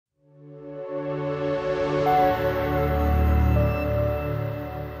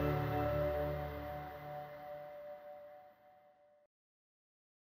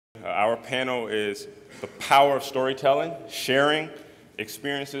panel is the power of storytelling, sharing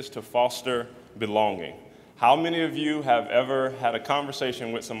experiences to foster belonging. How many of you have ever had a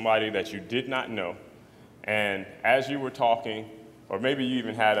conversation with somebody that you did not know, and as you were talking, or maybe you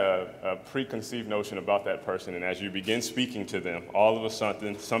even had a preconceived notion about that person, and as you begin speaking to them, all of a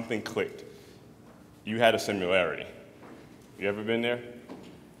sudden, something clicked. You had a similarity. You ever been there?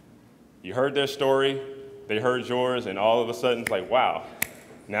 You heard their story, they heard yours, and all of a sudden, it's like, wow.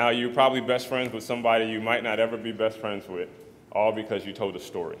 Now you're probably best friends with somebody you might not ever be best friends with, all because you told a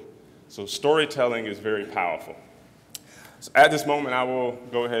story. So storytelling is very powerful. So at this moment, I will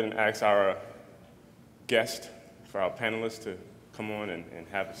go ahead and ask our guest, for our panelists, to come on and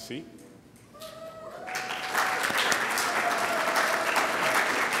have a seat.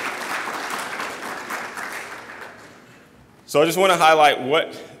 So I just want to highlight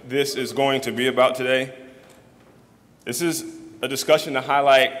what this is going to be about today. This is a discussion to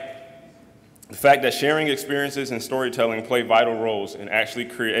highlight the fact that sharing experiences and storytelling play vital roles in actually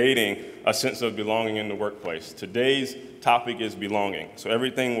creating a sense of belonging in the workplace. Today's topic is belonging, so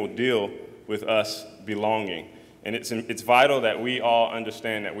everything will deal with us belonging. And it's vital that we all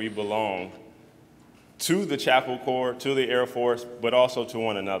understand that we belong to the Chapel Corps, to the Air Force, but also to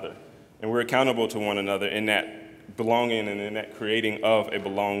one another. And we're accountable to one another in that belonging and in that creating of a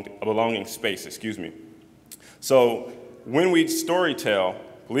belonging space, So when we storytell,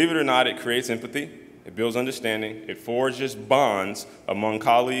 believe it or not, it creates empathy, it builds understanding, it forges bonds among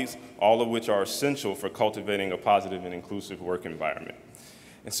colleagues, all of which are essential for cultivating a positive and inclusive work environment.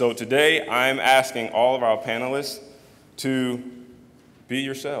 And so today, I'm asking all of our panelists to be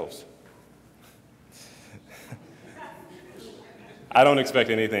yourselves. I don't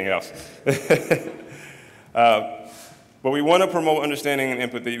expect anything else. But we want to promote understanding and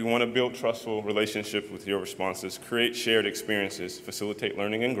empathy. We want to build trustful relationships with your responses, create shared experiences, facilitate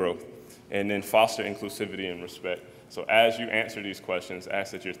learning and growth, and then foster inclusivity and respect. So as you answer these questions,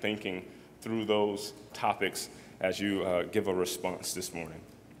 ask that you're thinking through those topics as you give a response this morning.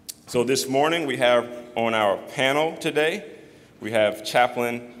 So this morning we have on our panel today, we have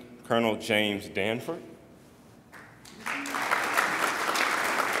Chaplain Colonel James Danford.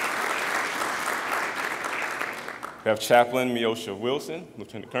 We have Chaplain Meoshia Wilson,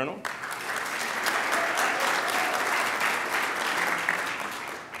 Lieutenant Colonel.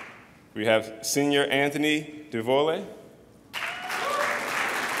 We have Senior Anthony Devoile.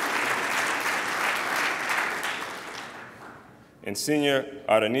 And Senior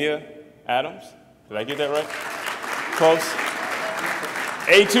Ardania Adams. Did I get that right? Close?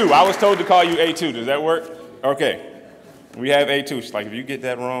 A2. I was told to call you A2. Does that work? Okay. We have A2. She's like, if you get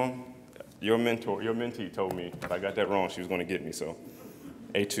that wrong, your mentee told me if I got that wrong, she was going to get me, so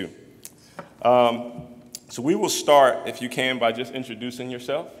A2. So we will start, if you can, by just introducing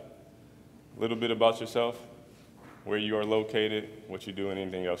yourself, a little bit about yourself, where you are located, what you do, and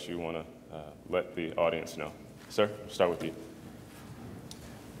anything else you want to let the audience know. Sir, start with you.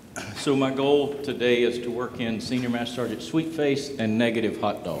 So my goal today is to work in Senior Master Sergeant Sweetface and Negative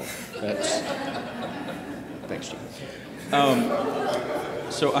Hot Dog. That's, thanks, Jim.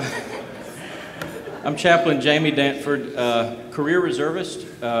 I'm Chaplain Jamie Danford, career reservist,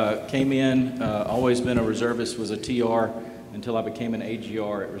 came in, always been a reservist, was a TR until I became an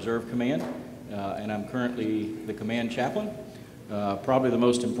AGR at Reserve Command, and I'm currently the command chaplain. Probably the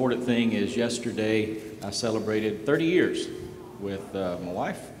most important thing is yesterday I celebrated 30 years with my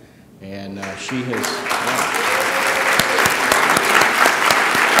wife, and she has...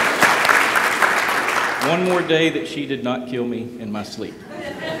 One more day that she did not kill me in my sleep.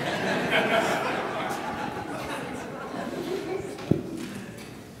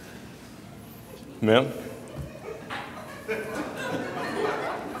 Ma'am?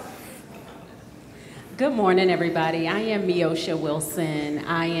 Good morning, everybody. I am Meoshia Wilson.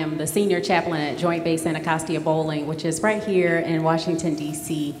 I am the senior chaplain at Joint Base Anacostia Bowling, which is right here in Washington,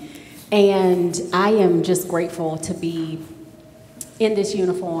 D.C. And I am just grateful to be in this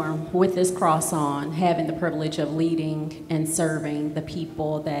uniform with this cross on, having the privilege of leading and serving the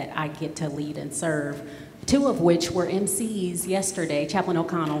people that I get to lead and serve, two of which were MCs yesterday. Chaplain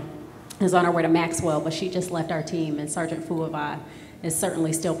O'Connell is on her way to Maxwell, but she just left our team, and Sergeant Fuavai is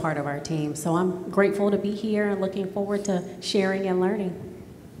certainly still part of our team. So I'm grateful to be here and looking forward to sharing and learning.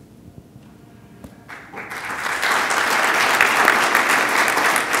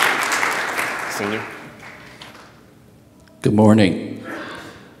 Senior. Good morning.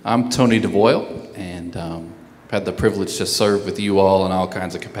 I'm Tony Devoile, and had the privilege to serve with you all in all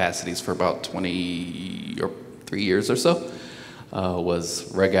kinds of capacities for about 23 years or so.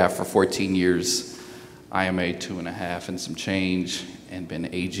 Was Reg Aff for 14 years, IMA 2.5 and some change, and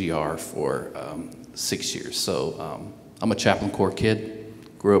been AGR for 6 years. So I'm a Chaplain Corps kid,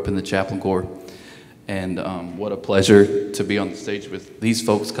 grew up in the Chaplain Corps, and what a pleasure to be on the stage with these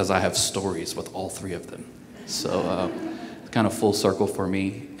folks because I have stories with all three of them. So it's kind of full circle for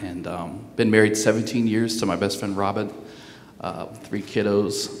me, and been married 17 years to my best friend Robin, 3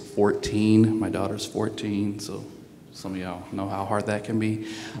 kiddos, 14, my daughter's 14, so some of y'all know how hard that can be,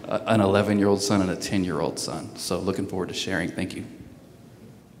 an 11-year-old son and a 10-year-old son. So looking forward to sharing. Thank you.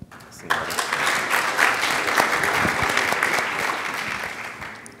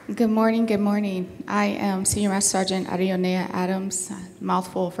 Good morning, good morning. I am Senior Master Sergeant Adionea Adams,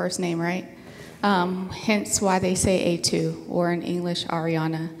 mouthful first name, right? Hence why they say A2, or in English,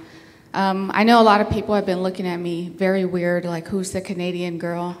 Ariana. I know a lot of people have been looking at me very weird, like who's the Canadian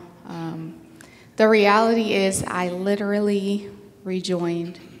girl? The reality is I literally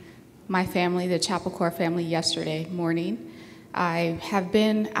rejoined my family, the Chapel Corps family, yesterday morning. I have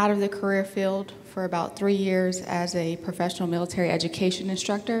been out of the career field for about 3 years as a professional military education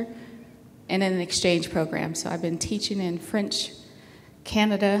instructor and in an exchange program. So I've been teaching in French,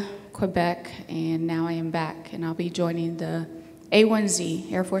 Canada, Quebec, and now I am back, and I'll be joining the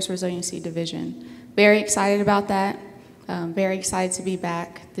A1Z, Air Force Resiliency Division. Very excited about that. Very excited to be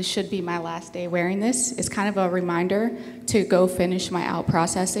back. This should be my last day wearing this. It's kind of a reminder to go finish my out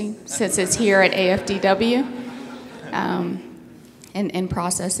processing since it's here at AFDW and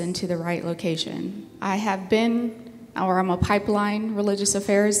process into the right location. I have been, or I'm a pipeline religious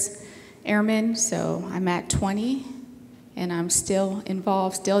affairs airman, so I'm at 20 and I'm still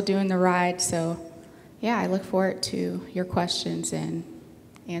involved, still doing the ride. So yeah, I look forward to your questions and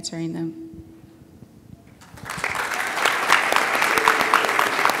answering them.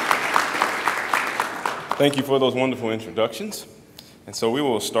 Thank you for those wonderful introductions. And so we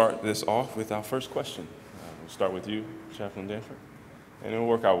will start this off with our first question. We'll start with you, Chaplain Danford, and we'll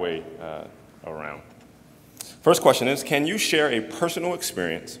work our way around. First question is, can you share a personal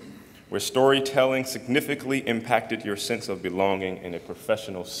experience where storytelling significantly impacted your sense of belonging in a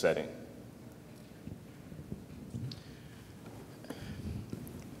professional setting?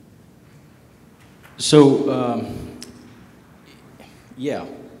 So, yeah,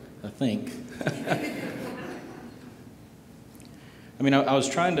 I think. I mean, I was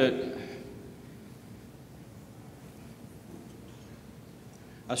trying to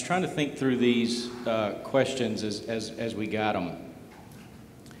think through these questions as we got them.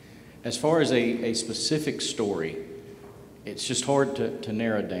 As far as a specific story, it's just hard to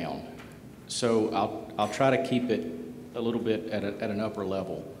narrow down. So I'll try to keep it a little bit at an upper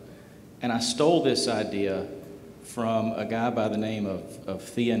level. And I stole this idea from a guy by the name of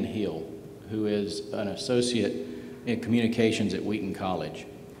Thean Hill, who is an associate in communications at Wheaton College.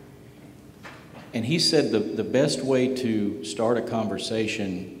 And he said the best way to start a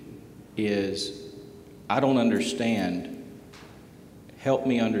conversation is, I don't understand, help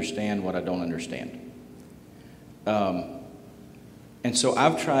me understand what I don't understand. And so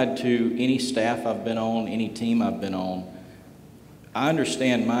I've tried to, any staff I've been on, any team I've been on, I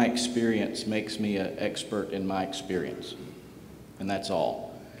understand my experience makes me an expert in my experience, and that's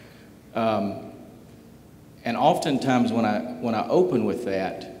all. And oftentimes when I open with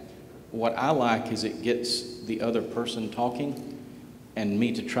that, what I like is it gets the other person talking and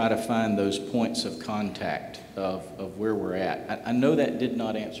me to try to find those points of contact of where we're at. I know that did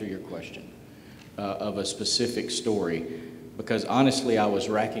not answer your question of a specific story, because honestly I was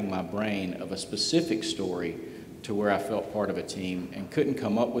racking my brain of a specific story to where I felt part of a team and couldn't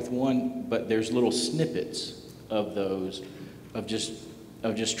come up with one, but there's little snippets of those, of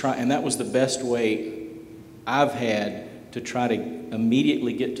just trying, and that was the best way I've had to try to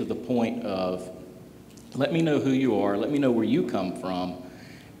immediately get to the point of, let me know who you are, let me know where you come from,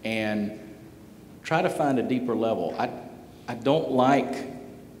 and try to find a deeper level. I don't like,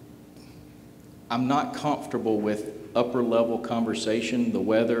 I'm not comfortable with upper level conversation, the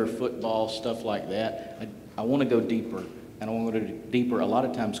weather, football, stuff like that. I want to go deeper, and I want to go deeper a lot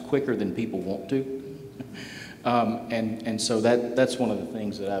of times quicker than people want to. And so that's one of the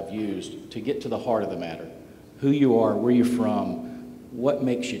things that I've used to get to the heart of the matter. Who you are, where you're from, what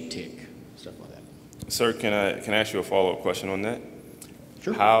makes you tick, stuff like that. Sir, can I ask you a follow-up question on that?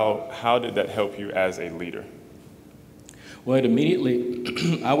 Sure. How did that help you as a leader? Well, it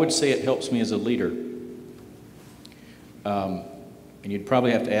immediately, I would say it helps me as a leader. And you'd probably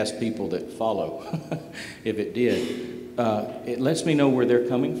have to ask people that follow if it did. It lets me know where they're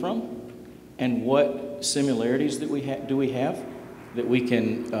coming from and what similarities that we have that we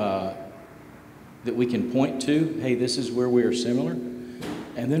can point to. Hey, this is where we are similar.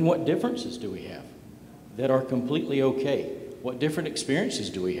 And then what differences do we have that are completely okay? what different experiences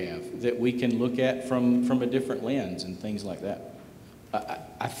do we have that we can look at from a different lens and things like that.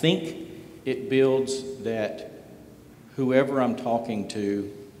 I think it builds that whoever I'm talking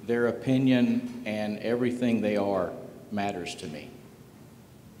to, their opinion and everything they are matters to me.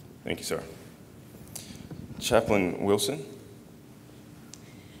 Thank you, sir. Chaplain Wilson.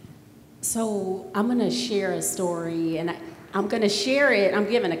 So I'm going to share a story, and I'm going to share it. I'm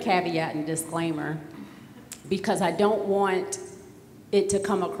giving a caveat and disclaimer because I don't want it to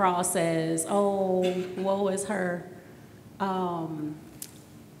come across as, oh, woe is her.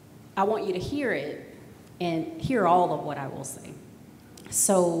 I want you to hear it and hear all of what I will say.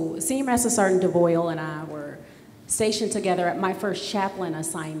 So Senior Master Sergeant Devoile and I were stationed together at my first chaplain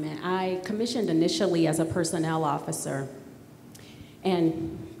assignment. I commissioned initially as a personnel officer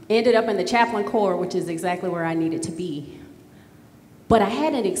and ended up in the chaplain corps, which is exactly where I needed to be. But I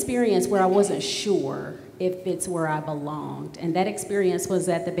had an experience where I wasn't sure if it's where I belonged, and that experience was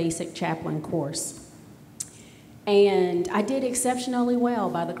at the basic chaplain course. And I did exceptionally well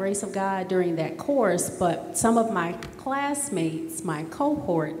by the grace of God during that course, but some of my classmates, my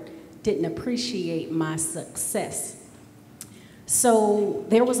cohort, didn't appreciate my success. So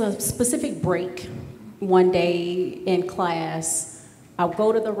there was a specific break one day in class. I'll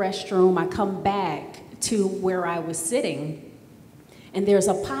go to the restroom, I come back to where I was sitting, and there's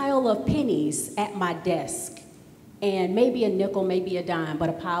a pile of pennies at my desk, and maybe a nickel, maybe a dime, but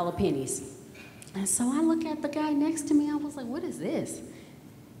a pile of pennies. And so I look at the guy next to me, I was like, what is this?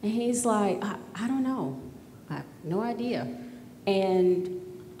 And he's like, I don't know, I have no idea. And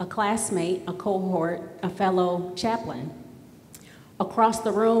a classmate, a cohort, a fellow chaplain across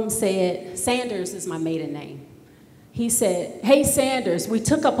the room said, Sanders is my maiden name. He said, hey Sanders, we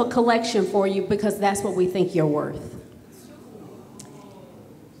took up a collection for you because that's what we think you're worth.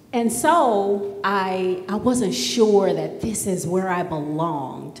 And so I wasn't sure that this is where I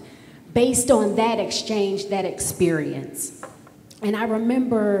belonged based on that exchange, that experience. And I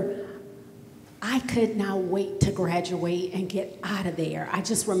remember I could not wait to graduate and get out of there. I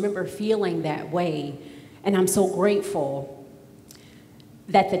just remember feeling that way. And I'm so grateful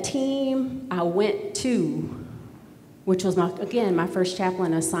that the team I went to, which was, my first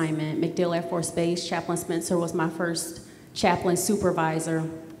chaplain assignment, MacDill Air Force Base, Chaplain Spencer was my first chaplain supervisor.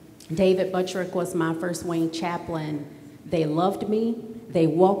 David Buttrick was my first wing chaplain. They loved me, they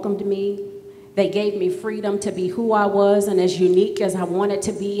welcomed me, they gave me freedom to be who I was and as unique as I wanted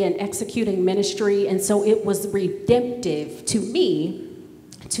to be in executing ministry. And so it was redemptive to me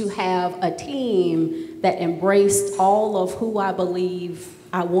to have a team that embraced all of who I believe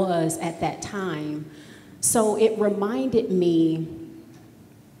I was at that time. So it reminded me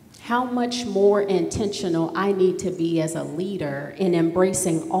how much more intentional I need to be as a leader in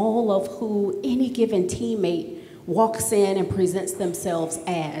embracing all of who any given teammate walks in and presents themselves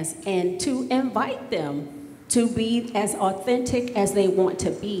as, and to invite them to be as authentic as they want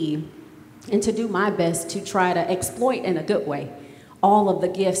to be, and to do my best to try to exploit in a good way all of the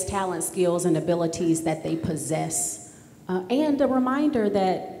gifts, talents, skills, and abilities that they possess. And a reminder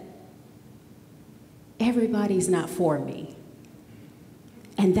that everybody's not for me.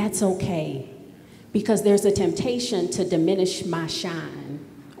 And that's okay, because there's a temptation to diminish my shine,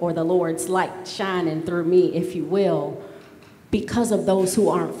 or the Lord's light shining through me, if you will, because of those who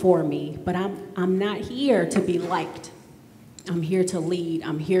aren't for me. But I'm not here to be liked. I'm here to lead.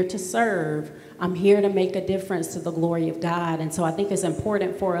 I'm here to serve. I'm here to make a difference to the glory of God. And so I think it's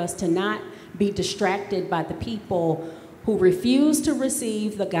important for us to not be distracted by the people who refuse to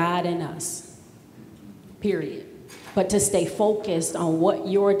receive the God in us, period. But to stay focused on what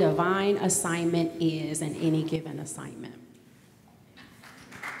your divine assignment is in any given assignment.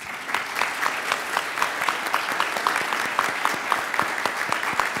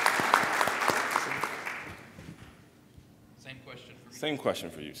 Same question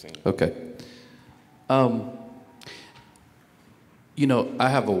for you, Senior. Okay. You know, I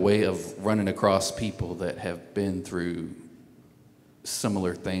have a way of running across people that have been through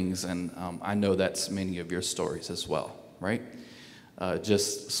similar things, and I know that's many of your stories as well, right?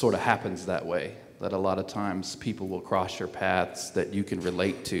 Just sort of happens that way, that a lot of times people will cross your paths that you can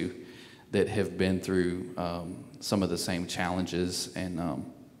relate to that have been through some of the same challenges. And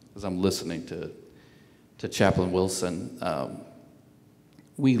as I'm listening to Chaplain Wilson,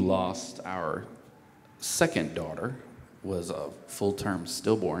 we lost our second daughter, was a full-term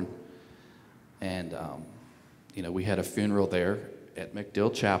stillborn, and you know, we had a funeral there at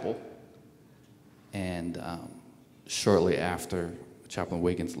MacDill Chapel, and shortly after Chaplain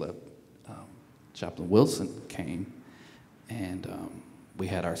Wiggins left, Chaplain Wilson came, and we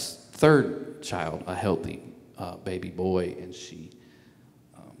had our third child, a healthy baby boy, and she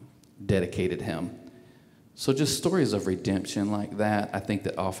dedicated him. So just stories of redemption like that. I think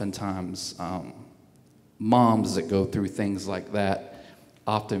that oftentimes moms that go through things like that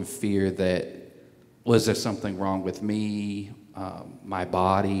often fear that, was there something wrong with me, my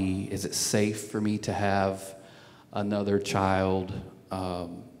body? Is it safe for me to have another child?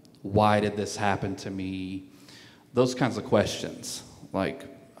 Why did this happen to me? Those kinds of questions. Like,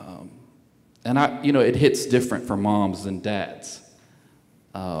 and it hits different for moms than dads.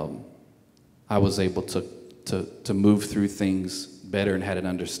 I was able to move through things better and had an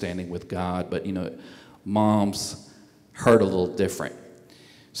understanding with God, but moms hurt a little different.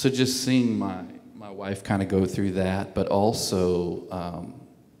 So just seeing my wife kind of go through that, but also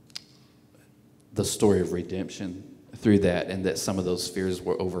the story of redemption through that, and that some of those fears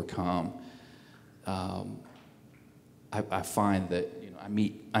were overcome. I find that I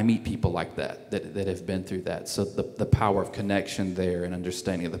meet people like that have been through that. So the power of connection there, and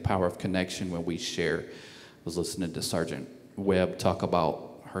understanding of the power of connection when we share. I was listening to Sergeant Webb talk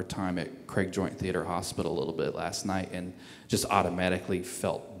about her time at Craig Joint Theater Hospital a little bit last night, and just automatically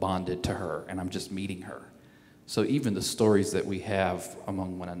felt bonded to her, and I'm just meeting her. So even the stories that we have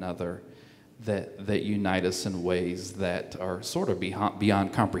among one another that unite us in ways that are sort of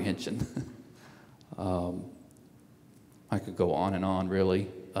beyond comprehension. I could go on and on, really,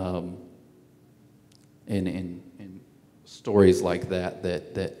 in stories like that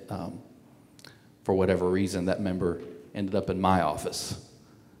for whatever reason, that member ended up in my office,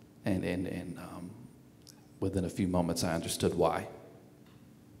 and within a few moments, I understood why.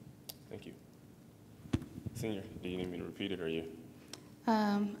 Thank you. Senior, do you need me to repeat it, or you?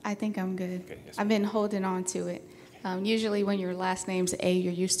 I think I'm good. Okay, yes, I've been holding on to it. Usually when your last name's A,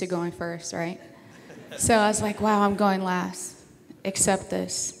 you're used to going first, right? So I was like, wow, I'm going last. Accept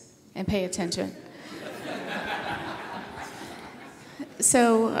this and pay attention.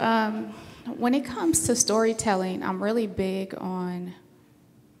 So when it comes to storytelling, I'm really big on,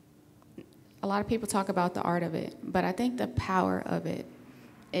 a lot of people talk about the art of it, but I think the power of it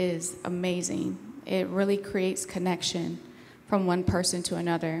is amazing. It really creates connection from one person to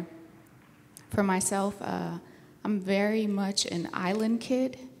another. For myself, I'm very much an island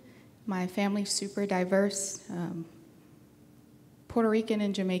kid. My family's super diverse, Puerto Rican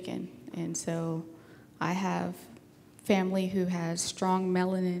and Jamaican, and so I have family who has strong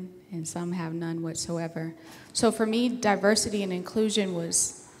melanin and some have none whatsoever. So for me, diversity and inclusion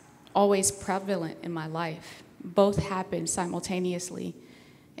was always prevalent in my life. Both happened simultaneously,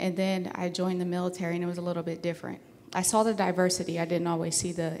 and then I joined the military and it was a little bit different. I saw the diversity, I didn't always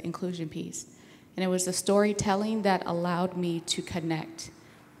see the inclusion piece, and it was the storytelling that allowed me to connect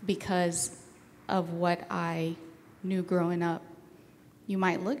because of what I knew growing up. You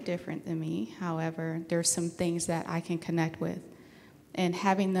might look different than me, however, there's some things that I can connect with. And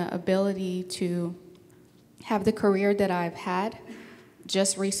having the ability to have the career that I've had,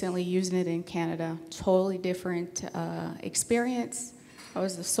 just recently using it in Canada, totally different experience. I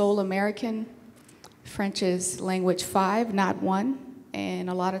was the sole American, French is language 5, not 1, and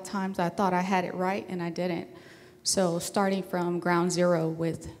a lot of times I thought I had it right and I didn't. So starting from ground zero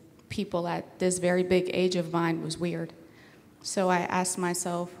with people at this very big age of mine was weird. So I asked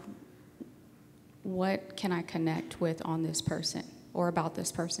myself, what can I connect with on this person, or about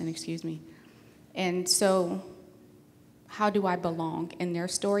this person, excuse me. And so how do I belong in their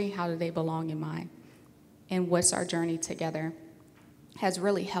story? How do they belong in mine? And what's our journey together has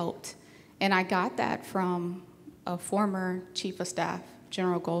really helped. And I got that from a former chief of staff,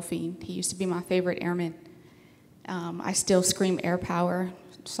 General Goldfein. He used to be my favorite airman. I still scream air power.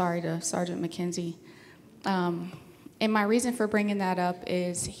 Sorry to Sergeant McKenzie. And my reason for bringing that up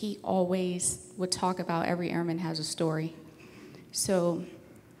is he always would talk about every airman has a story. So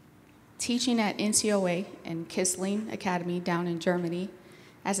teaching at NCOA and Kissling Academy down in Germany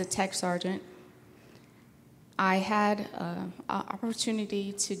as a tech sergeant, I had an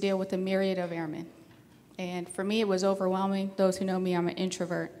opportunity to deal with a myriad of airmen. And for me, it was overwhelming. Those who know me, I'm an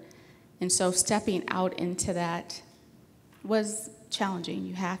introvert. And so stepping out into that was challenging.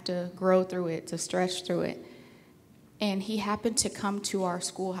 You have to grow through it, to stretch through it. And he happened to come to our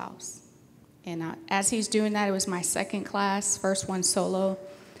schoolhouse. And as he's doing that, it was my second class, first one solo.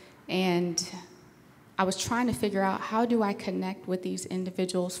 And I was trying to figure out, how do I connect with these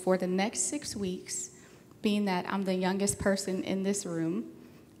individuals for the next 6 weeks, being that I'm the youngest person in this room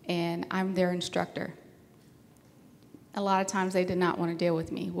and I'm their instructor. A lot of times they did not want to deal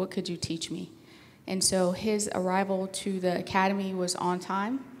with me. What could you teach me? And so his arrival to the academy was on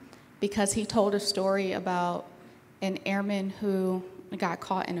time because he told a story about an airman who got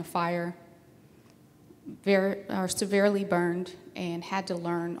caught in a fire severely burned and had to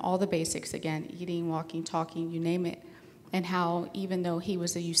learn all the basics again, eating, walking, talking, you name it, and how even though he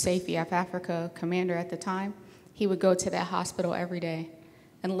was a USAFE Africa commander at the time, he would go to that hospital every day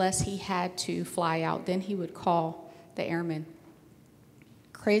unless he had to fly out. Then he would call the airmen.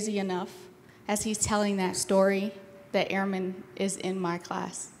 Crazy enough, as he's telling that story, the airman is in my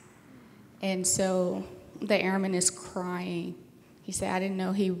class. And so the airman is crying. He said, I didn't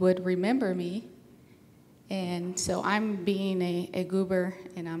know he would remember me. And so I'm being a goober,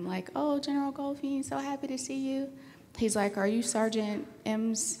 and I'm like, oh, General Goldfein, so happy to see you. He's like, are you Sergeant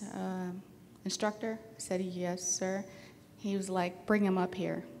M's instructor? I said, yes, sir. He was like, bring him up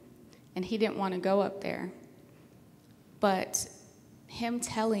here. And he didn't want to go up there. But him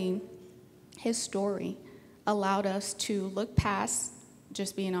telling his story allowed us to look past,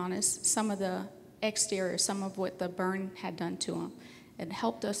 just being honest, some of the exterior, some of what the burn had done to him. It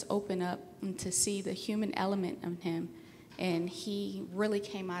helped us open up and to see the human element of him. And he really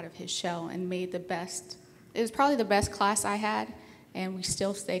came out of his shell and made the best. It was probably the best class I had, and we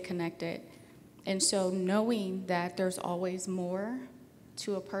still stay connected. And so knowing that there's always more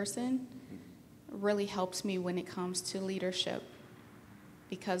to a person really helps me when it comes to leadership,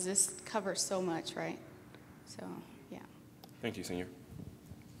 because this covers so much, right? So, yeah. Thank you, Senior.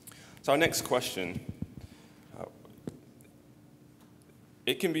 So our next question,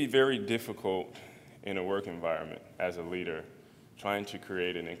 it can be very difficult in a work environment as a leader trying to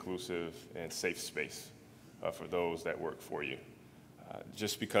create an inclusive and safe space for those that work for you.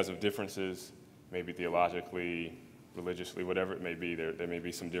 Just because of differences, maybe theologically, religiously, whatever it may be, there may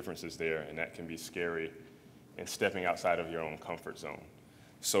be some differences there, and that can be scary and stepping outside of your own comfort zone.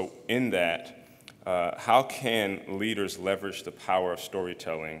 So in that, how can leaders leverage the power of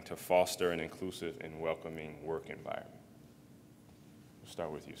storytelling to foster an inclusive and welcoming work environment? We'll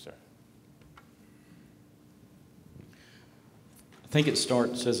start with you, sir. I think it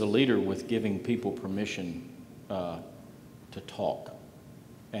starts as a leader with giving people permission to talk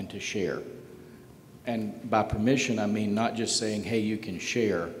and to share. And by permission, I mean not just saying, hey, you can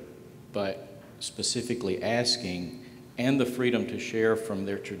share, but specifically asking, and the freedom to share from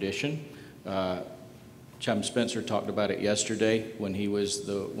their tradition. Chaplain Spencer talked about it yesterday when he was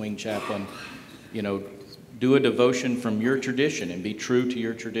the wing chaplain. You know, do a devotion from your tradition and be true to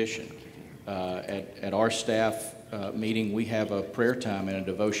your tradition. At our staff meeting, we have a prayer time and a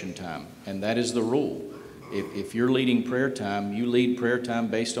devotion time, and that is the rule. If you're leading prayer time, you lead prayer time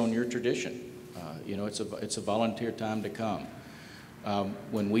based on your tradition. You know, it's a volunteer time to come.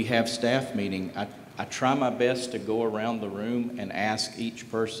 When we have staff meeting, I try my best to go around the room and ask each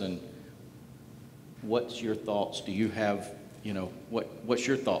person, what's your thoughts? Do you have, you know, what's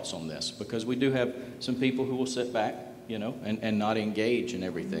your thoughts on this? Because we do have some people who will sit back, you know, and not engage in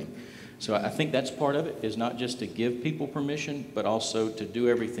everything. So I think that's part of it, is not just to give people permission, but also to do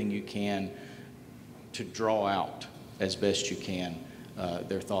everything you can to draw out as best you can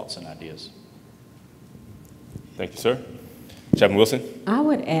their thoughts and ideas. Thank you, sir. Chaplain Wilson? I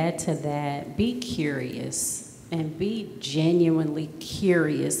would add to that, be curious and be genuinely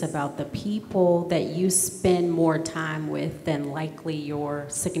curious about the people that you spend more time with than likely your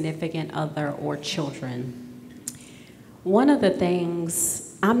significant other or children. One of the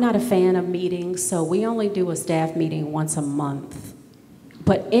things, I'm not a fan of meetings, so we only do a staff meeting once a month.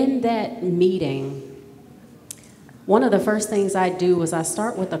 But in that meeting, one of the first things I do is I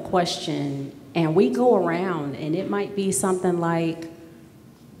start with a question, and we go around, and it might be something like,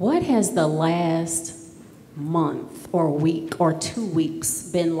 what has the last month or week or 2 weeks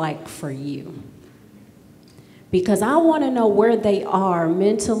been like for you? Because I want to know where they are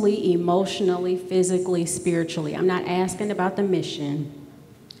mentally, emotionally, physically, spiritually. I'm not asking about the mission.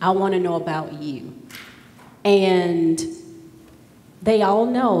 I want to know about you. And they all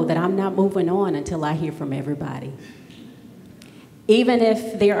know that I'm not moving on until I hear from everybody. Even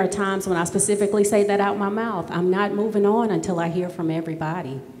if there are times when I specifically say that out my mouth, I'm not moving on until I hear from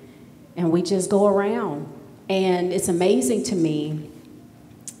everybody. And we just go around. And it's amazing to me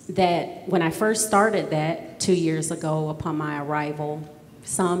that when I first started that 2 years ago upon my arrival,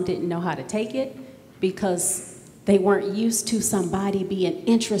 some didn't know how to take it because they weren't used to somebody being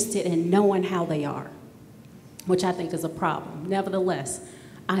interested in knowing how they are, which I think is a problem. Nevertheless,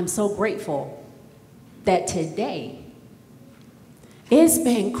 I'm so grateful that today, it's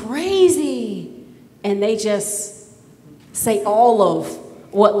been crazy. And they just say all of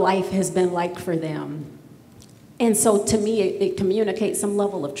what life has been like for them. And so to me, it communicates some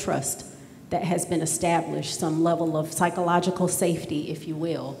level of trust that has been established, some level of psychological safety, if you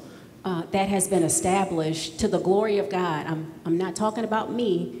will, that has been established to the glory of God. I'm not talking about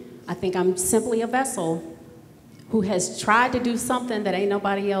me. I think I'm simply a vessel who has tried to do something that ain't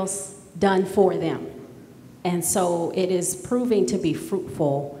nobody else done for them. And so it is proving to be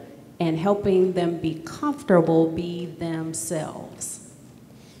fruitful and helping them be comfortable, be themselves.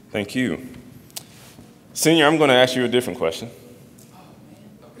 Thank you. Senior, I'm going to ask you a different question.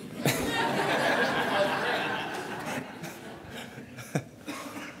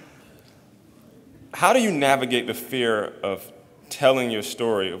 How do you navigate the fear of telling your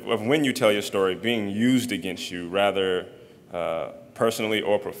story, of when you tell your story, being used against you, rather personally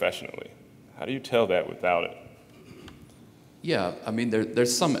or professionally? How do you tell that without it? Yeah, I mean,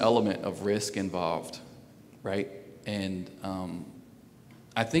 there's some element of risk involved, right? And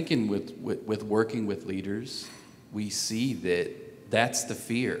I think with working with leaders, we see that that's the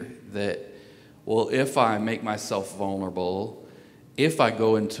fear, that, well, if I make myself vulnerable, if I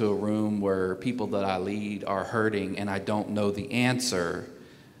go into a room where people that I lead are hurting and I don't know the answer,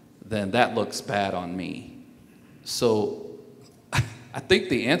 then that looks bad on me. So I think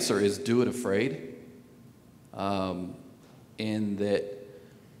the answer is do it afraid, in that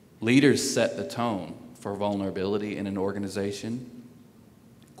leaders set the tone for vulnerability in an organization.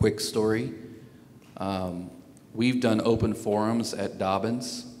 Quick story. We've done open forums at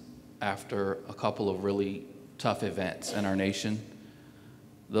Dobbins after a couple of really tough events in our nation.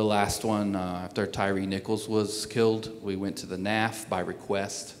 The last one, after Tyree Nichols was killed, we went to the NAF by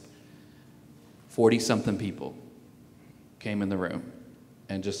request. 40-something people came in the room.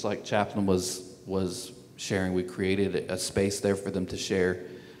 And just like Chaplain was sharing, we created a space there for them to share.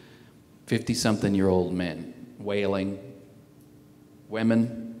 50-something-year-old men wailing,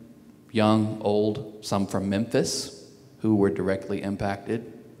 women, young, old, some from Memphis, who were directly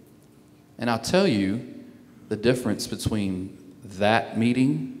impacted. And I'll tell you the difference between that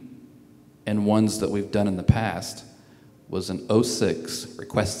meeting and ones that we've done in the past was an 06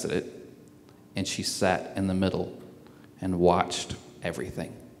 requested it, and she sat in the middle and watched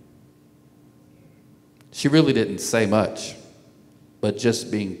everything. She really didn't say much, but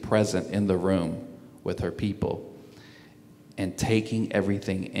just being present in the room with her people and taking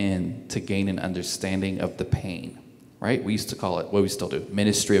everything in to gain an understanding of the pain, right? We used to call it, well, we still do,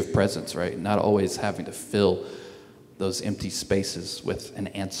 ministry of presence, right? Not always having to fill those empty spaces with an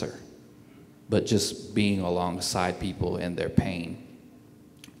answer, but just being alongside people in their pain.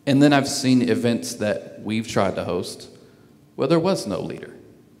 And then I've seen events that we've tried to host where there was no leader.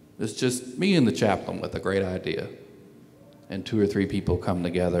 It's just me and the chaplain with a great idea. And 2 or 3 people come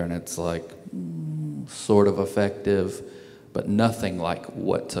together and it's like, sort of effective, but nothing like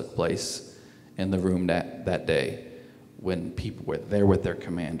what took place in the room that day when people were there with their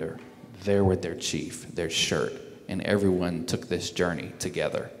commander, there with their chief, their shirt, and everyone took this journey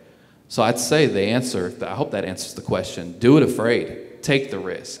together. So I'd say the answer, I hope that answers the question, do it afraid, take the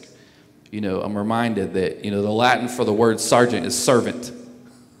risk. You know, I'm reminded that, you know, the Latin for the word sergeant is servant.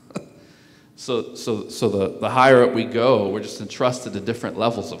 So the higher up we go, we're just entrusted to different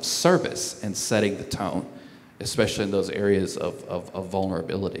levels of service and setting the tone, especially in those areas of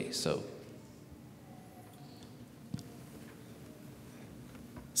vulnerability. So,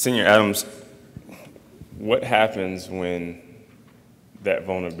 Senior Adams, what happens when that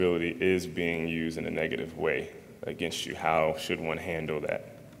vulnerability is being used in a negative way against you? How should one handle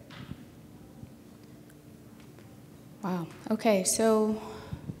that? Wow. Okay, so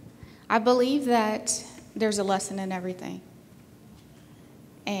I believe that there's a lesson in everything.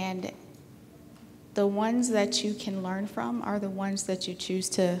 And the ones that you can learn from are the ones that you choose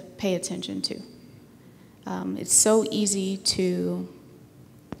to pay attention to. It's so easy to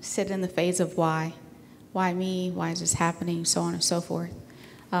sit in the phase of why. Why me? Why is this happening? So on and so forth.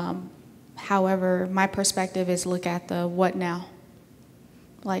 However, my perspective is look at the what now.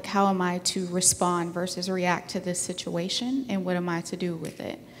 Like, how am I to respond versus react to this situation, and what am I to do with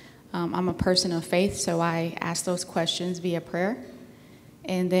it? I'm a person of faith, so I ask those questions via prayer,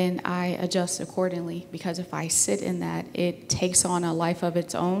 and then I adjust accordingly, because if I sit in that, it takes on a life of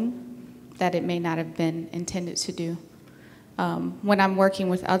its own that it may not have been intended to do. When I'm working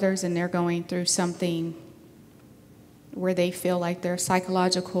with others and they're going through something where they feel like their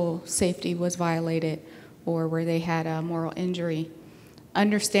psychological safety was violated or where they had a moral injury,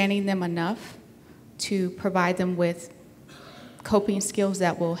 understanding them enough to provide them with coping skills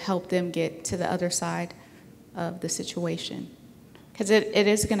that will help them get to the other side of the situation. Because it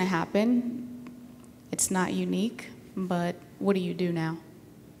is going to happen. It's not unique, but what do you do now?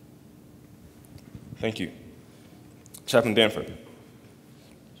 Thank you. Chaplain Danford.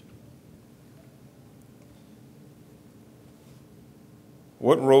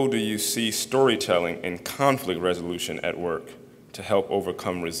 What role do you see storytelling in conflict resolution at work, to help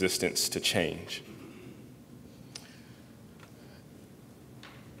overcome resistance to change?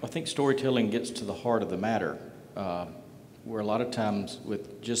 I think storytelling gets to the heart of the matter, where a lot of times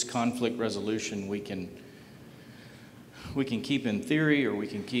with just conflict resolution, we can keep in theory, or we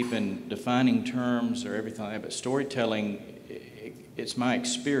can keep in defining terms or everything like that, but storytelling, it's my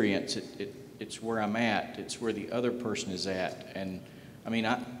experience, it's where I'm at, it's where the other person is at. And I mean,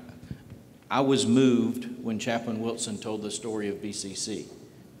 I was moved when Chaplain Wilson told the story of BCC.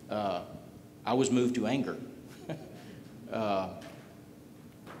 I was moved to anger.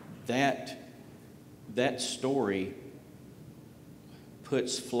 That story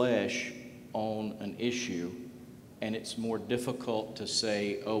puts flesh on an issue, and it's more difficult to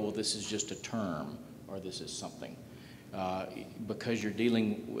say, oh, well, this is just a term, or this is something, because you're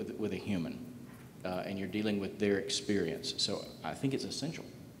dealing with a human, and you're dealing with their experience. So I think it's essential.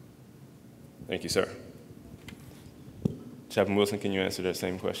 Thank you, sir. Chaplain Wilson, can you answer that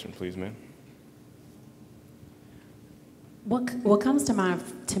same question, please, ma'am? What comes to mind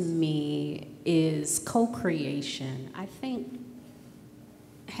to me is co-creation. I think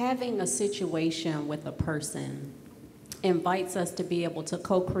having a situation with a person invites us to be able to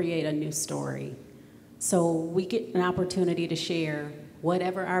co-create a new story. So we get an opportunity to share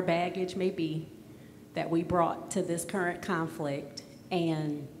whatever our baggage may be that we brought to this current conflict,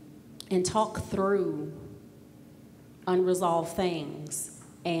 and talk through unresolved things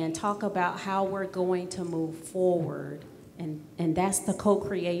and talk about how we're going to move forward. And that's the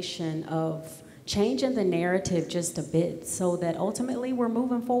co-creation of changing the narrative just a bit, so that ultimately we're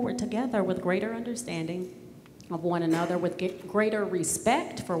moving forward together with greater understanding of one another, with greater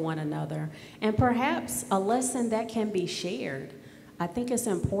respect for one another, and perhaps a lesson that can be shared. I think it's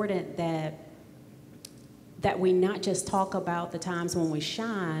important that we not just talk about the times when we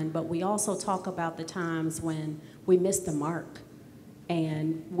shine, but we also talk about the times when we missed the mark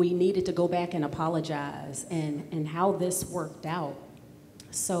and we needed to go back and apologize, and how this worked out.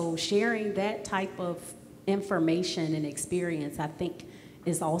 So sharing that type of information and experience, I think,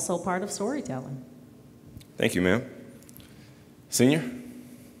 is also part of storytelling. Thank you, ma'am. Senior?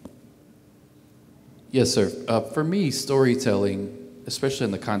 Yes, sir. For me, storytelling, especially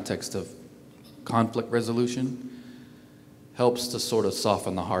in the context of conflict resolution, helps to sort of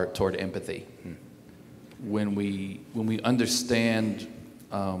soften the heart toward empathy. When we understand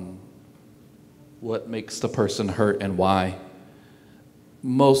what makes the person hurt and why,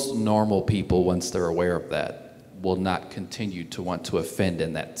 most normal people, once they're aware of that, will not continue to want to offend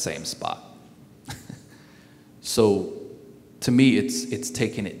in that same spot. So to me, it's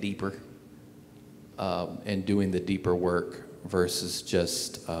taking it deeper and doing the deeper work versus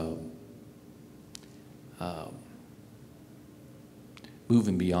just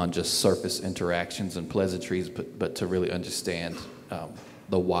moving beyond just surface interactions and pleasantries, but to really understand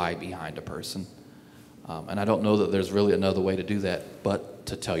the why behind a person. And I don't know that there's really another way to do that but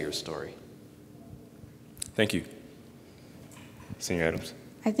to tell your story. Thank you. Senior Adams.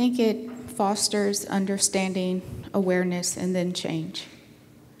 I think it fosters understanding, awareness, and then change.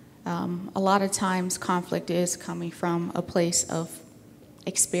 A lot of times conflict is coming from a place of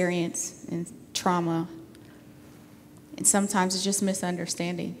experience and trauma, and sometimes it's just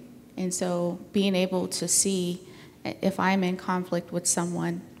misunderstanding. And so being able to see, if I'm in conflict with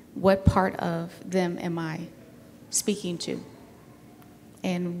someone, what part of them am I speaking to?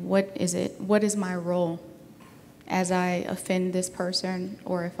 And what is my role as I offend this person,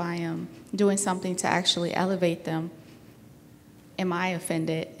 or if I am doing something to actually elevate them? Am I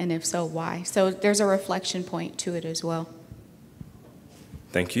offended? And if so, why? So there's a reflection point to it as well.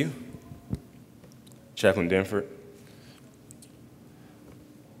 Thank you. Chaplain Danford.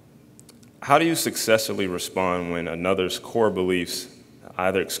 How do you successfully respond when another's core beliefs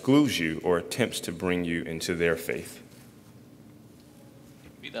either excludes you or attempts to bring you into their faith?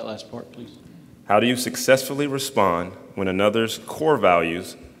 Repeat that last part, please. How do you successfully respond when another's core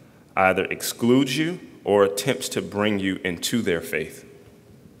values either excludes you or attempts to bring you into their faith?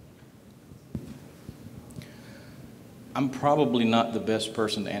 I'm probably not the best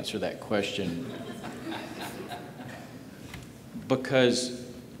person to answer that question because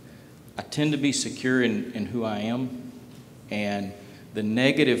I tend to be secure in who I am, and the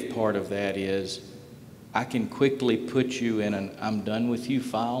negative part of that is I can quickly put you in an I'm done with you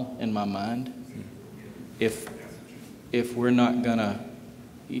file in my mind if we're not gonna,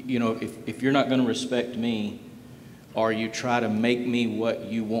 if you're not gonna respect me, or you try to make me what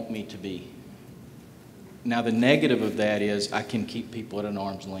you want me to be. Now the negative of that is I can keep people at an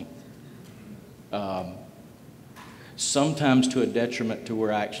arm's length. Sometimes to a detriment to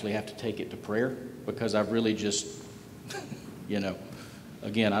where I actually have to take it to prayer because I've really just, you know.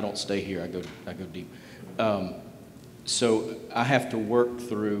 Again, I don't stay here, I go deep. So I have to work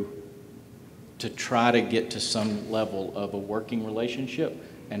through to try to get to some level of a working relationship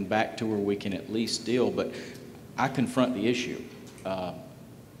and back to where we can at least deal, but I confront the issue. I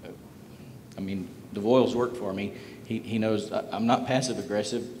mean, Devoile's worked for me. He knows I'm not passive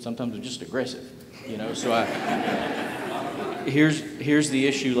aggressive. Sometimes I'm just aggressive, you know. So here's the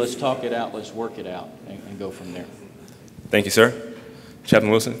issue. Let's talk it out. Let's work it out and go from there. Thank you, sir.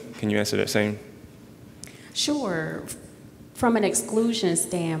 Chaplain Wilson, can you answer that same? Sure. From an exclusion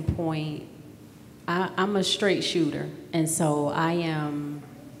standpoint, I'm a straight shooter, and so I am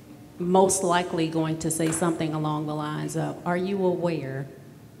most likely going to say something along the lines of, are you aware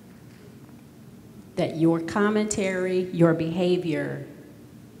that your commentary, your behavior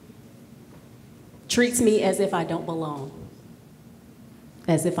treats me as if I don't belong,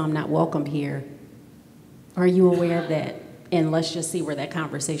 as if I'm not welcome here? Are you aware of that? And let's just see where that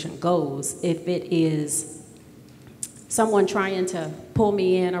conversation goes. If it is someone trying to pull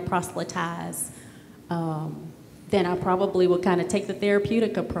me in or proselytize, then I probably would kind of take the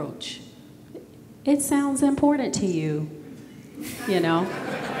therapeutic approach. It sounds important to you, you know.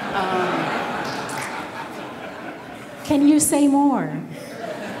 Can you say more?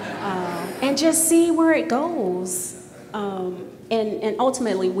 And just see where it goes. And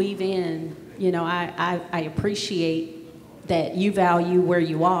ultimately weave in, you know, I appreciate that you value where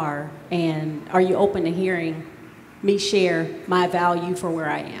you are, and are you open to hearing me share my value for where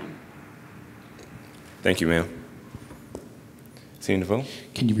I am? Thank you, ma'am. Senior Devoile?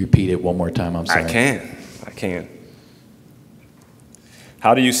 Can you repeat it one more time? I'm sorry. I can.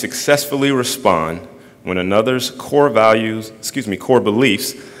 How do you successfully respond when another's core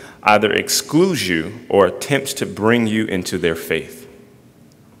beliefs either excludes you or attempts to bring you into their faith?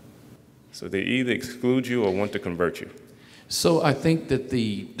 So they either exclude you or want to convert you. So I think that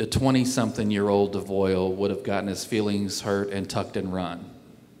the 20-something-year-old Devoile would have gotten his feelings hurt and tucked and run.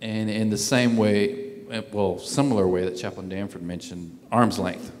 And in the same way, well, similar way that Chaplain Danford mentioned, arm's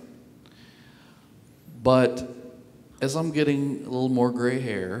length. But as I'm getting a little more gray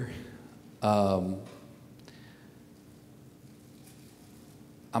hair, I'm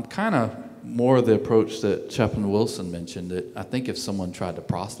kind of more the approach that Chaplain Wilson mentioned, that I think if someone tried to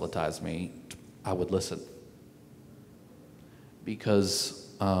proselytize me, I would listen. Because,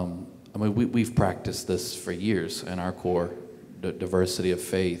 I mean, we've practiced this for years in our core, the diversity of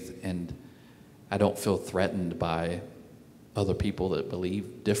faith, and I don't feel threatened by other people that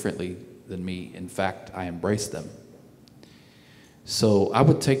believe differently than me. In fact, I embrace them. So I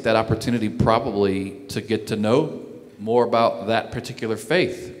would take that opportunity probably to get to know more about that particular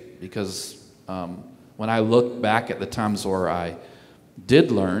faith, because when I look back at the times where I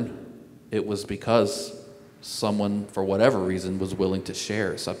did learn, it was because someone, for whatever reason, was willing to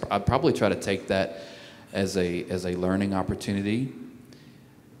share. So I'd probably try to take that as a learning opportunity.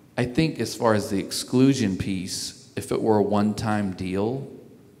 I think as far as the exclusion piece, if it were a one-time deal,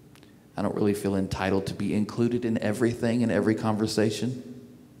 I don't really feel entitled to be included in everything in every conversation.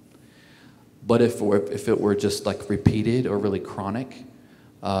 But if it were just like repeated or really chronic,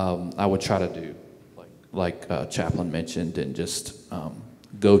 I would try to do like Chaplain mentioned, and just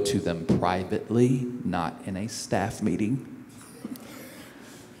go to them privately, not in a staff meeting,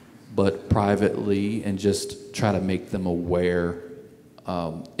 but privately, and just try to make them aware.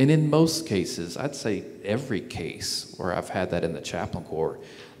 And in most cases, I'd say every case where I've had that in the chaplain corps,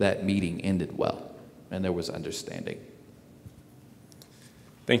 that meeting ended well, and there was understanding.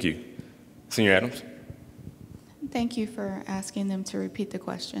 Thank you. Senior Adams? Thank you for asking them to repeat the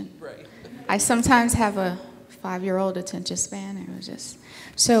question. Right. I sometimes have a 5-year-old attention span, and it was just...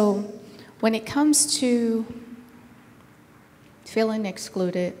 So when it comes to feeling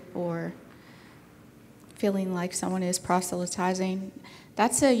excluded or feeling like someone is proselytizing,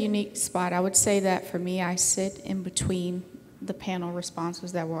 that's a unique spot. I would say that for me, I sit in between the panel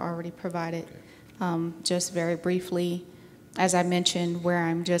responses that were already provided. Just very briefly, as I mentioned, where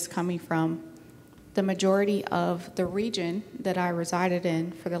I'm just coming from, the majority of the region that I resided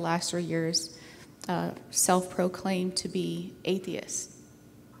in for the last 3 years self-proclaimed to be atheists.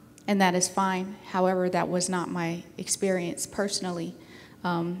 And that is fine. However, that was not my experience personally.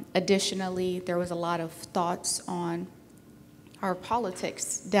 Additionally, there was a lot of thoughts on our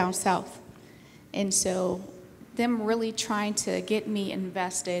politics down south. And so them really trying to get me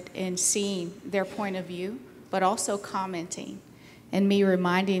invested in seeing their point of view, but also commenting, and me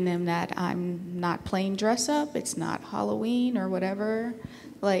reminding them that I'm not playing dress up, it's not Halloween or whatever.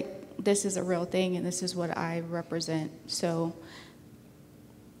 Like, this is a real thing, and this is what I represent. So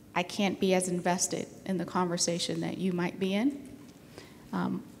I can't be as invested in the conversation that you might be in.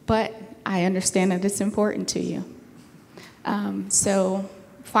 But I understand that it's important to you. So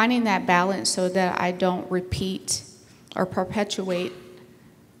finding that balance so that I don't repeat or perpetuate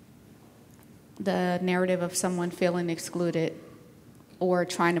the narrative of someone feeling excluded or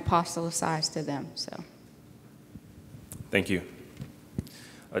trying to proselytize to them. So, thank you.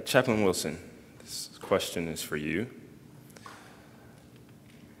 Chaplain Wilson, this question is for you.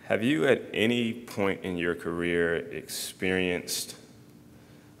 Have you at any point in your career experienced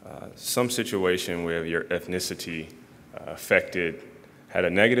some situation where your ethnicity had a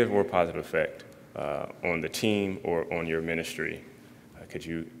negative or positive effect on the team or on your ministry? Could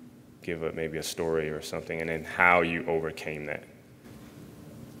you give maybe a story or something, and then how you overcame that?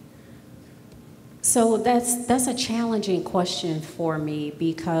 So that's a challenging question for me,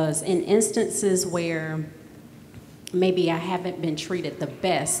 because in instances where maybe I haven't been treated the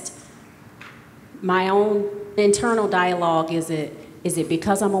best, my own internal dialogue is it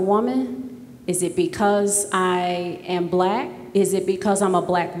because I'm a woman? Is it because I am black? Is it because I'm a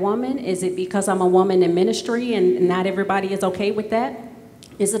black woman? Is it because I'm a woman in ministry and not everybody is okay with that?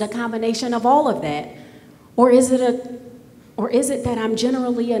 Is it a combination of all of that? Or is it that I'm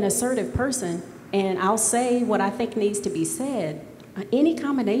generally an assertive person and I'll say what I think needs to be said? Any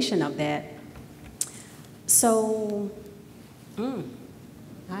combination of that. So,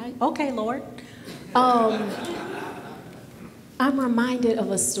 okay, Lord. I'm reminded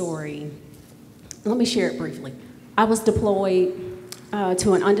of a story. Let me share it briefly. I was deployed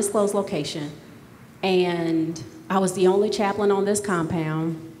to an undisclosed location, and I was the only chaplain on this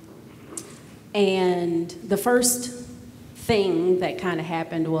compound. And the first thing that kind of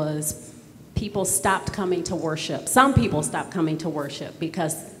happened was people stopped coming to worship. Some people stopped coming to worship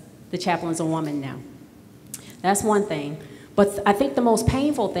because the chaplain's a woman now. That's one thing. But I think the most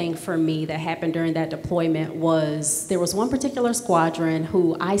painful thing for me that happened during that deployment was there was one particular squadron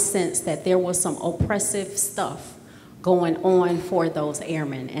who I sensed that there was some oppressive stuff going on for those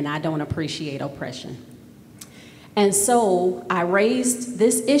airmen, and I don't appreciate oppression. And so I raised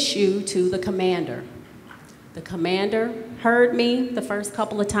this issue to the commander. The commander heard me the first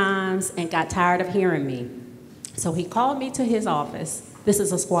couple of times and got tired of hearing me. So he called me to his office. This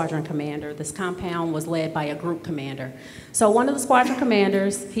is a squadron commander. This compound was led by a group commander. So one of the squadron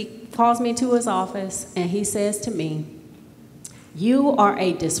commanders, he calls me to his office and he says to me, "You are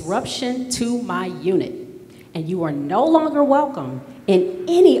a disruption to my unit, and you are no longer welcome in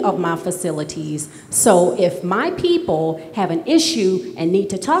any of my facilities. So if my people have an issue and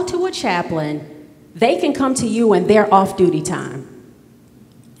need to talk to a chaplain, they can come to you in their off-duty time."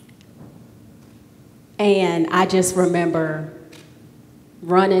 And I just remember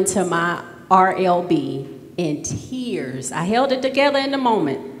running to my RLB in tears. I held it together in the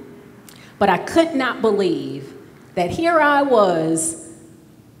moment, but I could not believe that here I was,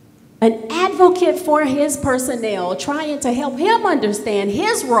 an advocate for his personnel, trying to help him understand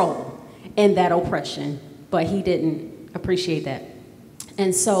his role in that oppression, but he didn't appreciate that.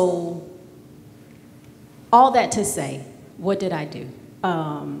 And so, all that to say, what did I do?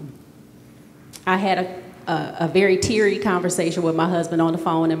 I had a very teary conversation with my husband on the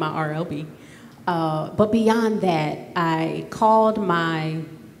phone in my RLB. But beyond that, I called my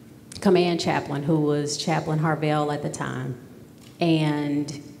command chaplain, who was Chaplain Harvell at the time,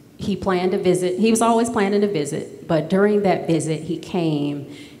 and he planned to visit. He was always planning to visit, but during that visit, he came.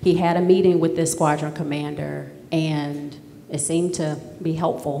 He had a meeting with this squadron commander, and it seemed to be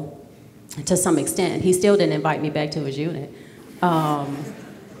helpful to some extent. He still didn't invite me back to his unit.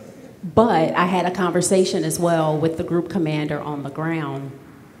 But I had a conversation as well with the group commander on the ground,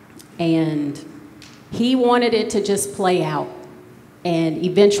 and he wanted it to just play out. And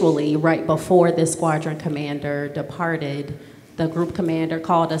eventually, right before the squadron commander departed, the group commander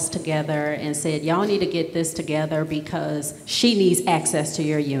called us together and said, "Y'all need to get this together because she needs access to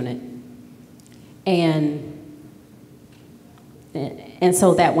your unit." And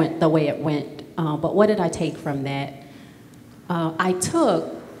so that went the way it went. But what did I take from that? I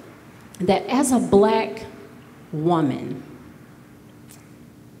took that as a black woman,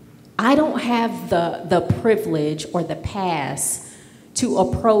 I don't have the privilege or the pass to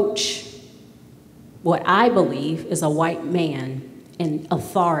approach what I believe is a white man in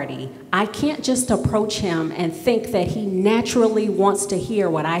authority. I can't just approach him and think that he naturally wants to hear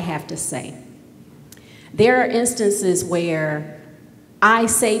what I have to say. There are instances where I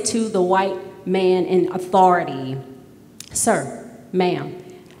say to the white man in authority, "Sir, ma'am,"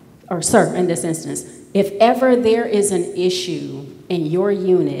 or "Sir," in this instance, "if ever there is an issue in your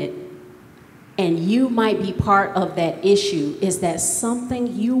unit and you might be part of that issue, is that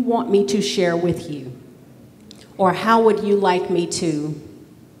something you want me to share with you? Or how would you like me to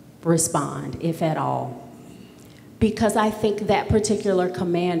respond, if at all? Because I think that particular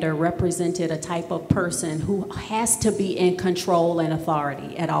commander represented a type of person who has to be in control and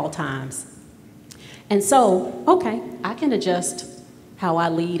authority at all times. And so, okay, I can adjust how I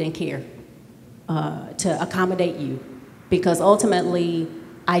lead and care to accommodate you, because ultimately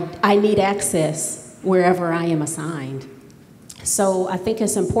I need access wherever I am assigned. So I think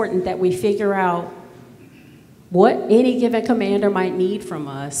it's important that we figure out what any given commander might need from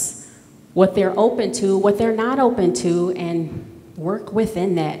us, what they're open to, what they're not open to, and work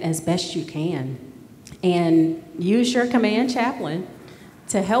within that as best you can. And use your command chaplain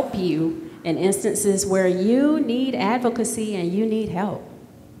to help you in instances where you need advocacy and you need help.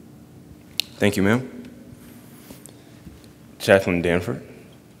 Thank you, ma'am. Chaplain Danford,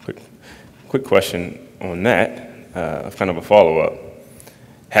 quick question on that, kind of a follow-up.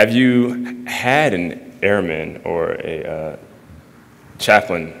 Have you had an airman or a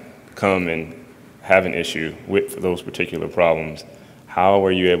chaplain come and have an issue with those particular problems? How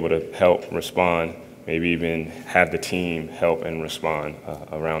were you able to help respond, maybe even have the team help and respond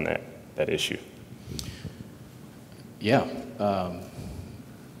around that issue? Yeah.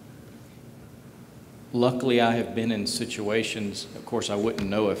 Luckily, I have been in situations, of course, I wouldn't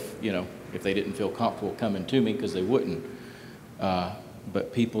know if they didn't feel comfortable coming to me, because they wouldn't.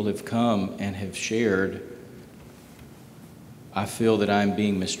 But people have come and have shared, I feel that I'm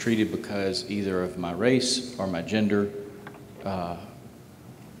being mistreated because either of my race or my gender.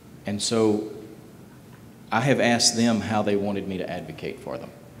 And so I have asked them how they wanted me to advocate for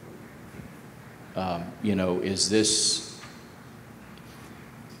them. Is this,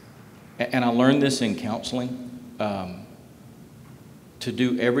 and I learned this in counseling, to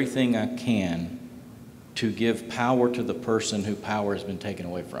do everything I can to give power to the person who power has been taken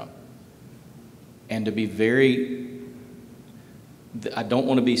away from. And to be I don't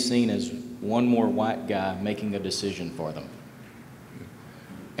want to be seen as one more white guy making a decision for them.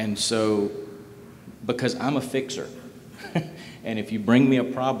 And so, because I'm a fixer, and if you bring me a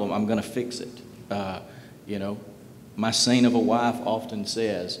problem, I'm going to fix it. My saint of a wife often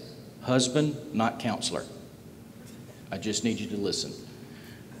says, husband, not counselor. I just need you to listen.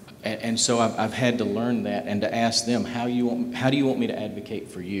 And so I've had to learn that and to ask them, how do you want me to advocate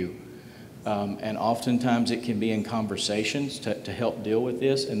for you? And oftentimes it can be in conversations to help deal with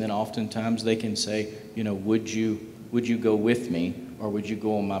this, and then oftentimes they can say, would you go with me, or would you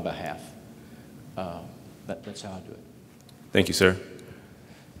go on my behalf? That's how I do it. Thank you, sir.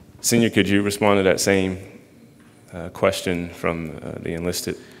 Senior, could you respond to that same question from the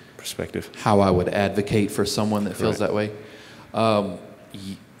enlisted perspective? How I would advocate for someone that feels that way?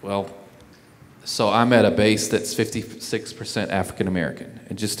 Well, so I'm at a base that's 56% African American.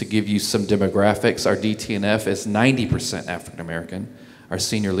 And just to give you some demographics, our DTNF is 90% African American. Our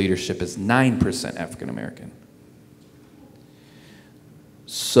senior leadership is 9% African American.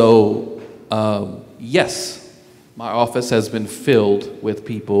 So, yes, my office has been filled with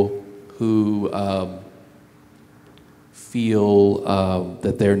people who feel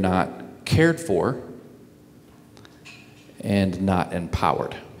that they're not cared for and not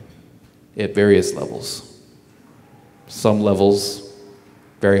empowered at various levels. Some levels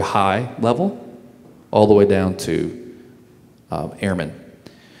very high level, all the way down to airmen.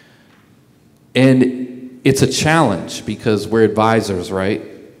 And it's a challenge because we're advisors, right?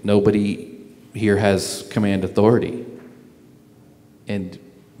 Nobody here has command authority and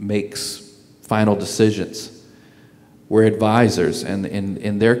makes final decisions. We're advisors,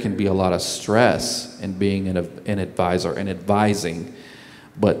 and there can be a lot of stress in being an advisor and advising,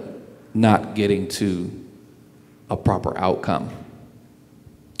 but not getting to a proper outcome.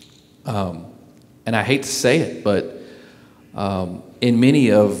 And I hate to say it, but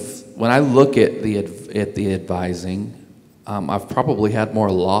when I look at the advising, I've probably had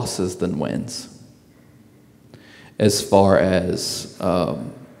more losses than wins as far as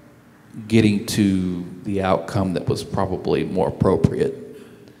getting to the outcome that was probably more appropriate.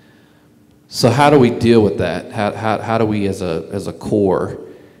 So how do we deal with that? How do we as a corps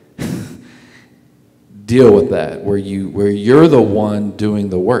deal with that, where you're the one doing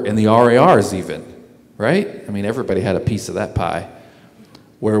the work, and the RARs even, right? I mean, everybody had a piece of that pie,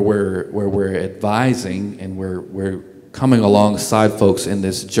 where we're advising and we're coming alongside folks in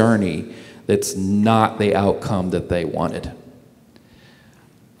this journey that's not the outcome that they wanted.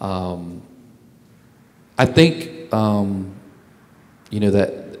 I think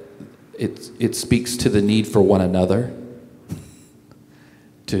that it speaks to the need for one another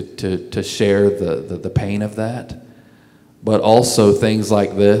to share the pain of that, but also things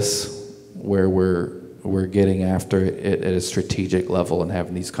like this where we're getting after it at a strategic level and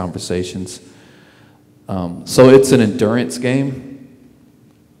having these conversations. So it's an endurance game,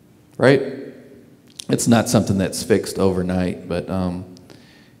 right? It's not something that's fixed overnight, but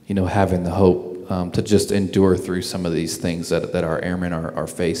having the hope to just endure through some of these things that our airmen are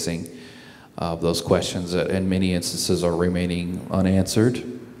facing, those questions that in many instances are remaining unanswered.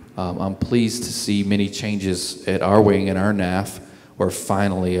 I'm pleased to see many changes at our wing and our NAF. We're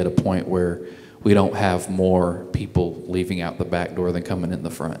finally at a point where we don't have more people leaving out the back door than coming in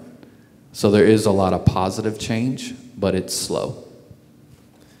the front. So there is a lot of positive change, but it's slow.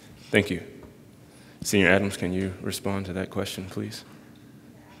 Thank you. Senior Adams, can you respond to that question, please?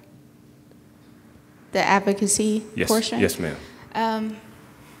 The advocacy portion? Yes, ma'am.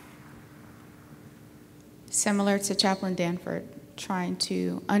 Similar to Chaplain Danford, trying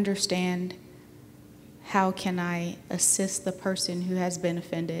to understand how can I assist the person who has been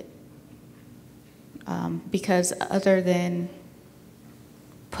offended. Because other than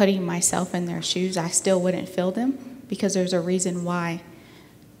putting myself in their shoes, I still wouldn't feel them, because there's a reason why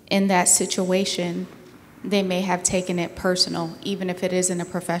in that situation they may have taken it personal, even if it is in a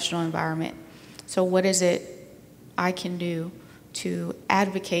professional environment. So what is it I can do to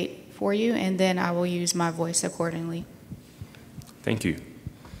advocate for you, and then I will use my voice accordingly. Thank you.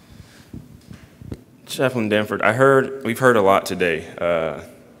 Chaplain Danford, we've heard a lot today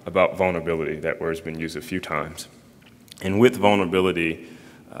about vulnerability. That word's been used a few times. And with vulnerability,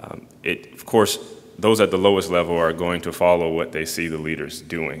 of course, those at the lowest level are going to follow what they see the leaders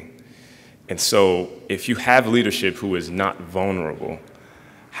doing. And so if you have leadership who is not vulnerable,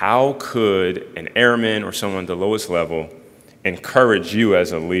 how could an airman or someone at the lowest level encourage you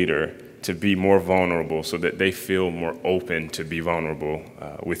as a leader to be more vulnerable so that they feel more open to be vulnerable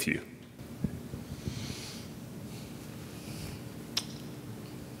with you?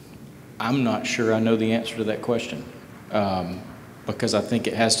 I'm not sure I know the answer to that question, because I think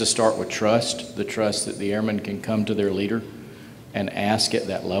it has to start with trust, the trust that the airman can come to their leader and ask at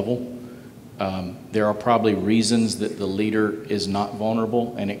that level. There are probably reasons that the leader is not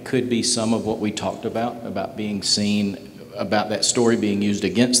vulnerable, and it could be some of what we talked about being seen, about that story being used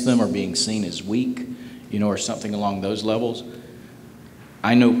against them or being seen as weak, or something along those levels.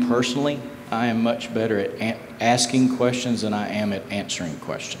 I know personally I am much better at asking questions than I am at answering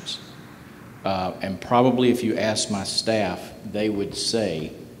questions. And probably if you ask my staff, they would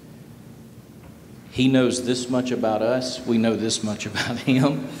say, he knows this much about us, we know this much about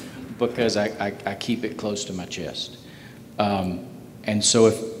him, because I keep it close to my chest. And so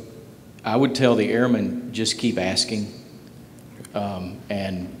if I would tell the airmen, just keep asking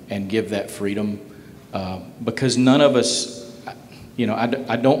and give that freedom, because none of us,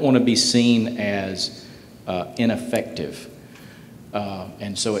 I don't want to be seen as ineffective.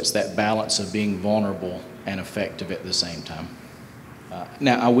 And so it's that balance of being vulnerable and effective at the same time.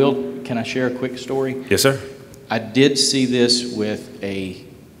 Now, can I share a quick story? Yes, sir. I did see this with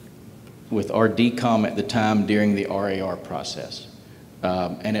our DCOM at the time during the RAR process.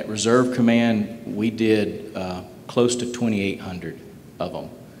 And at Reserve Command, we did close to 2,800 of them.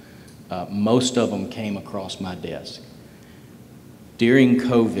 Most of them came across my desk. During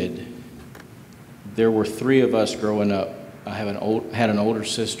COVID, there were 3 of us growing up. I had an older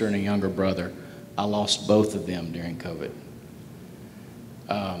sister and a younger brother. I lost both of them during COVID.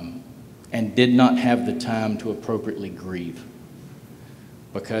 And did not have the time to appropriately grieve.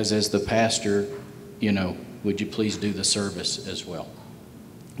 Because as the pastor, would you please do the service as well?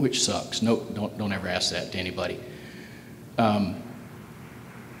 Which sucks. No, don't ever ask that to anybody.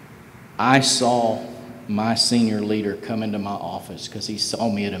 I saw my senior leader come into my office because he saw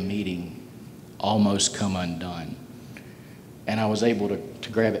me at a meeting almost come undone. And I was able to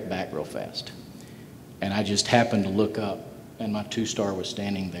grab it back real fast. And I just happened to look up, and my 2-star was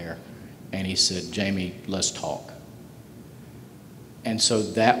standing there. And he said, Jamie, let's talk. And so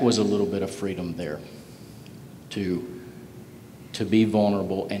that was a little bit of freedom there to be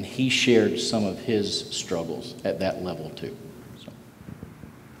vulnerable. And he shared some of his struggles at that level too. So.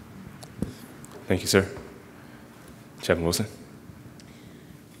 Thank you, sir. Chaplain Wilson.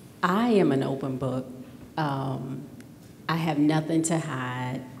 I am an open book. I have nothing to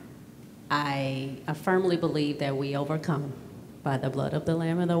hide. I firmly believe that we overcome by the blood of the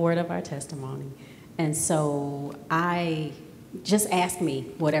Lamb and the word of our testimony. And so just ask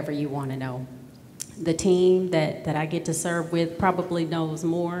me whatever you want to know. The team that I get to serve with probably knows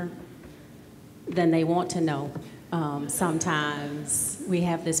more than they want to know. Sometimes we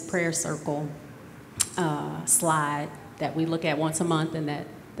have this prayer circle slide that we look at once a month, and that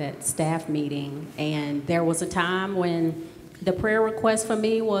that staff meeting, and there was a time when the prayer request for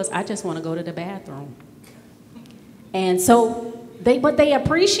me was, I just want to go to the bathroom. And so but they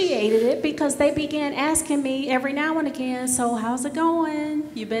appreciated it because they began asking me every now and again, so how's it going?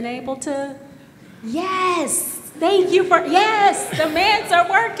 You been able to? Yes, thank you for, yes, the meds are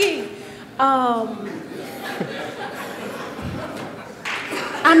working.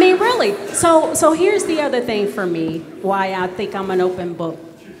 I mean, really. So here's the other thing for me, why I think I'm an open book.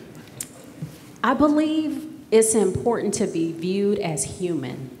 I believe it's important to be viewed as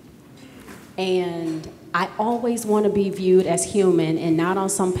human. And I always want to be viewed as human and not on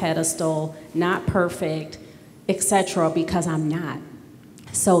some pedestal, not perfect, etc., because I'm not.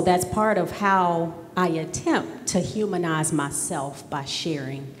 So that's part of how I attempt to humanize myself by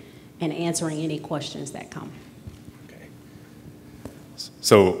sharing and answering any questions that come. Okay.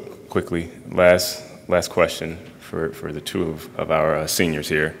 So quickly, last question for the two of our seniors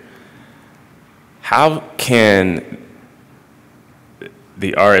here. How can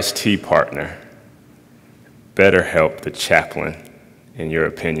the RST partner better help the chaplain, in your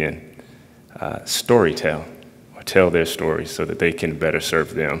opinion, storytell or tell their stories so that they can better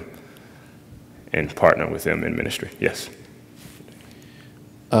serve them and partner with them in ministry? Yes.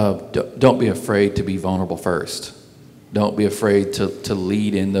 Don't be afraid to be vulnerable first. Don't be afraid to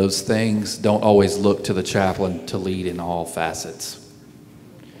lead in those things. Don't always look to the chaplain to lead in all facets.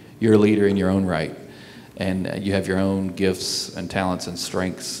 You're a leader in your own right, and you have your own gifts and talents and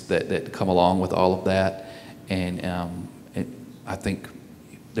strengths that come along with all of that. And I think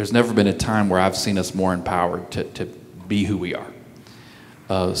there's never been a time where I've seen us more empowered to be who we are.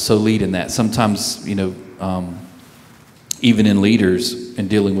 So lead in that. Sometimes, even in leaders and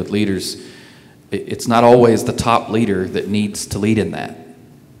dealing with leaders, it's not always the top leader that needs to lead in that.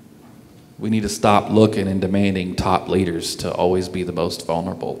 We need to stop looking and demanding top leaders to always be the most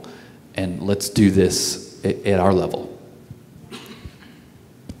vulnerable. And let's do this at our level.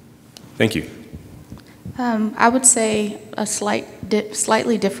 Thank you. I would say a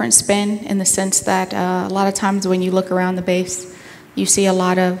slightly different spin in the sense that a lot of times when you look around the base, you see a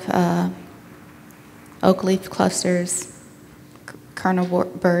lot of oak leaf clusters, kernel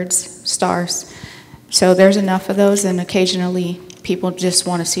birds, stars. So there's enough of those, and occasionally people just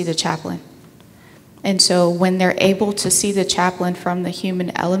want to see the chaplain. And so when they're able to see the chaplain from the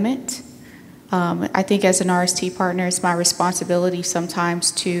human element, I think as an RST partner, it's my responsibility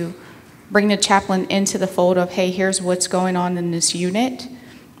sometimes to bring the chaplain into the fold of, hey, here's what's going on in this unit,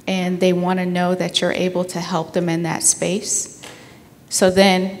 and they want to know that you're able to help them in that space. So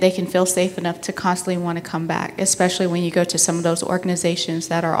then they can feel safe enough to constantly want to come back, especially when you go to some of those organizations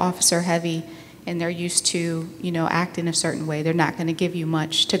that are officer heavy and they're used to, act in a certain way. They're not going to give you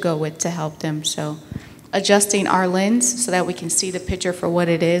much to go with to help them. So adjusting our lens so that we can see the picture for what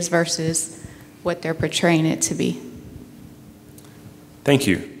it is versus what they're portraying it to be. Thank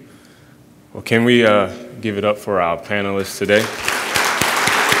you. Well, can we give it up for our panelists today?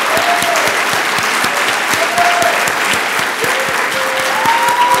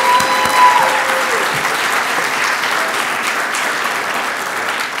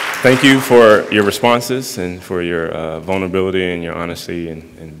 Thank you for your responses and for your vulnerability and your honesty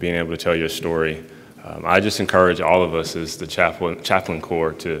and being able to tell your story. I just encourage all of us as the chaplain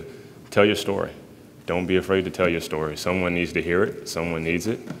corps to tell your story. Don't be afraid to tell your story. Someone needs to hear it. Someone needs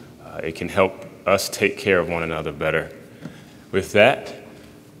it. It can help us take care of one another better. With that,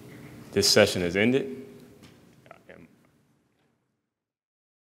 this session is ended.